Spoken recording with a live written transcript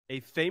A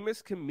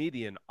famous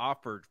comedian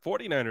offered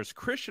 49ers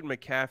Christian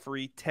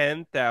McCaffrey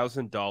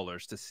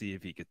 $10,000 to see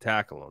if he could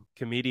tackle him.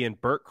 Comedian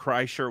Bert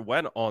Kreischer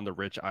went on the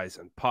Rich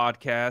Eisen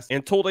podcast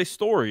and told a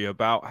story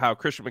about how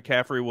Christian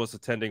McCaffrey was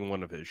attending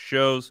one of his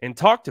shows and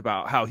talked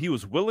about how he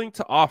was willing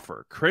to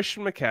offer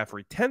Christian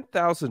McCaffrey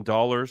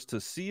 $10,000 to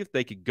see if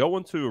they could go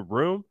into a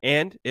room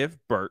and if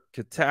Bert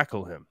could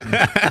tackle him.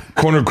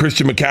 Cornered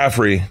Christian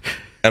McCaffrey,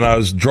 and I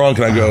was drunk,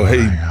 and I go,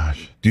 "Hey,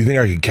 do you think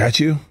I could catch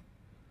you?"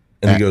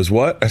 And he goes,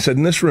 "What?" I said,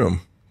 "In this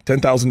room,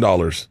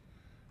 $10,000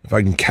 if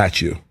I can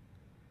catch you."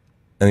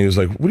 And he was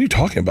like, "What are you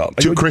talking about?"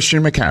 To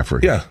Christian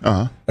McCaffrey.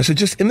 Yeah. I said,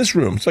 "Just in this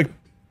room. It's like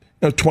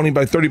 20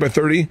 by 30 by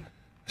 30. I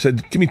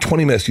said, "Give me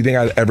 20 minutes. Do you think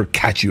I'd ever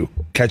catch you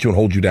and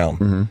hold you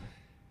down?"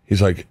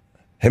 He's like,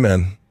 "Hey,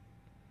 man,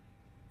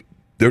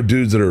 there are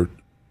dudes that are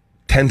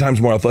 10 times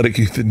more athletic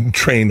than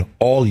train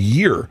all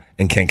year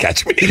and can't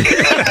catch me."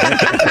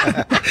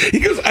 He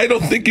goes, "I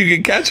don't think you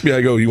can catch me."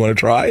 I go, "You want to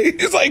try?"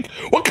 He's like,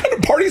 "What kind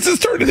of party is this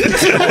turned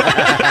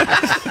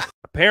into?"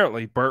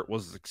 Apparently, Bert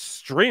was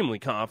extremely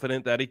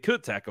confident that he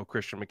could tackle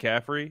Christian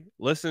McCaffrey.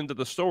 Listen to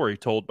the story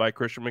told by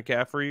Christian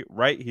McCaffrey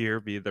right here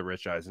via the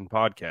Rich Eisen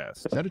podcast.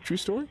 Is that a true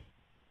story?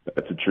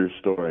 That's a true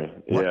story.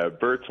 What? Yeah,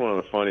 Bert's one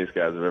of the funniest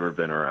guys I've ever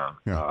been around.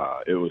 Yeah.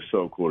 It was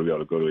so cool to be able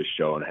to go to his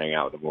show and hang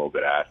out with him a little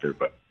bit after,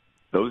 but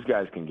those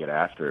guys can get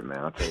after it, man.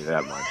 I'll tell you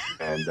that much.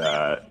 And,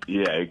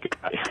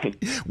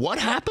 What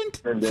happened?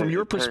 From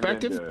your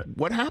perspective,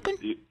 what happened?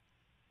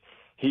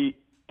 He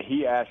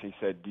asked, he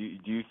said, do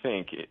you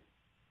think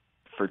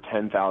for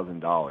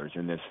 $10,000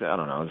 in this, I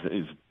don't know,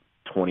 is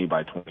 20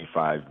 by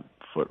 25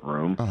 foot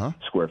room,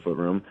 square foot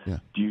room,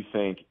 do you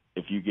think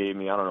if you gave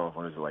me, I don't know, if it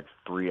was like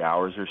 3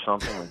 hours or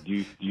something, like,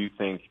 do you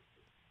think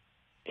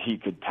he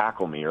could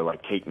tackle me or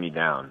like take me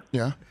down?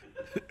 Yeah.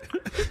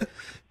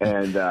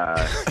 And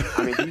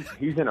I mean,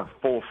 he's in a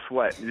full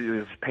sweat.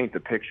 Just paint the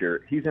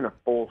picture. He's in a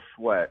full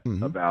sweat,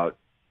 about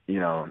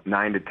 9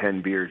 to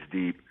 10 beers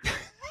deep,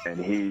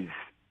 and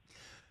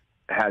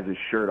has his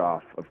shirt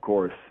off, of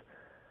course,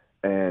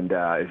 and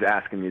is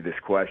asking me this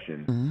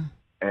question.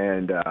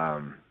 And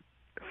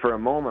for a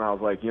moment, I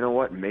was like, you know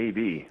what?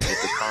 Maybe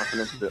with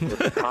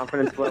the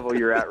confidence level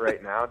you're at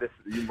right now,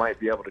 you might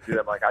be able to do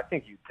that. Like, I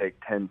think you'd take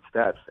 10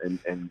 steps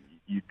and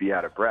you'd be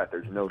out of breath.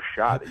 There's no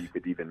shot that you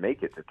could even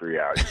make it to 3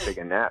 hours. You take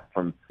a nap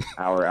from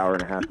hour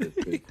and a half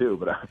to 2.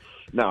 But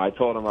no, I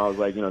told him, I was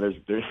like,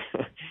 there's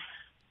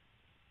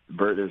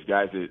Bert, there's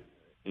guys that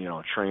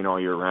train all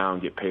year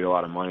round, get paid a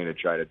lot of money to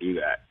try to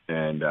do that,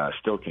 and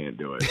still can't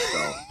do it.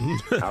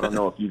 So I don't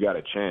know if you got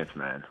a chance,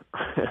 man.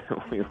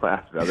 We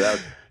laughed about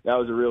that. That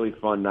was a really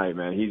fun night,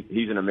 man.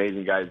 He's an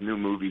amazing guy. His new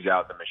movie's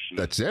out, The Machine.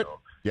 That's it. So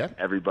yeah.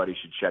 Everybody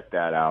should check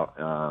that out.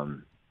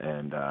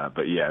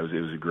 But yeah, it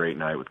was a great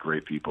night with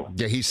great people.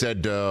 Yeah, he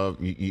said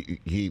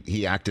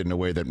he acted in a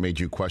way that made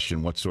you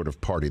question what sort of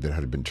party that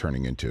had been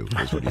turning into,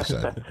 is what he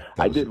said.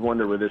 I did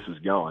wonder where this was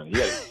going. He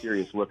had a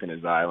serious look in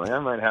his eye. Like, I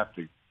might have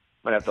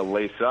to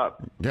lace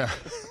up. Yeah.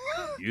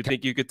 You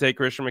think you could take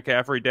Christian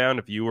McCaffrey down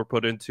if you were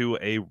put into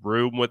a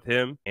room with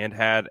him and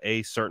had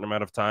a certain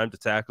amount of time to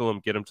tackle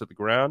him, get him to the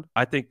ground?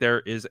 I think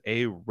there is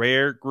a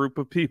rare group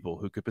of people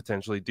who could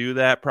potentially do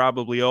that.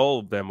 Probably all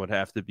of them would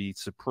have to be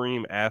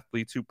supreme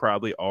athletes who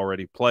probably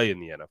already play in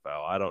the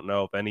NFL. I don't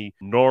know if any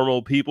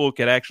normal people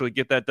could actually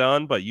get that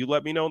done, but you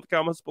let me know in the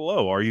comments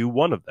below. Are you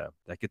one of them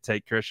that could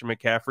take Christian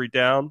McCaffrey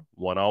down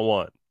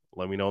one-on-one?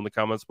 Let me know in the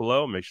comments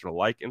below. Make sure to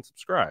like and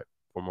subscribe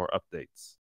for more updates.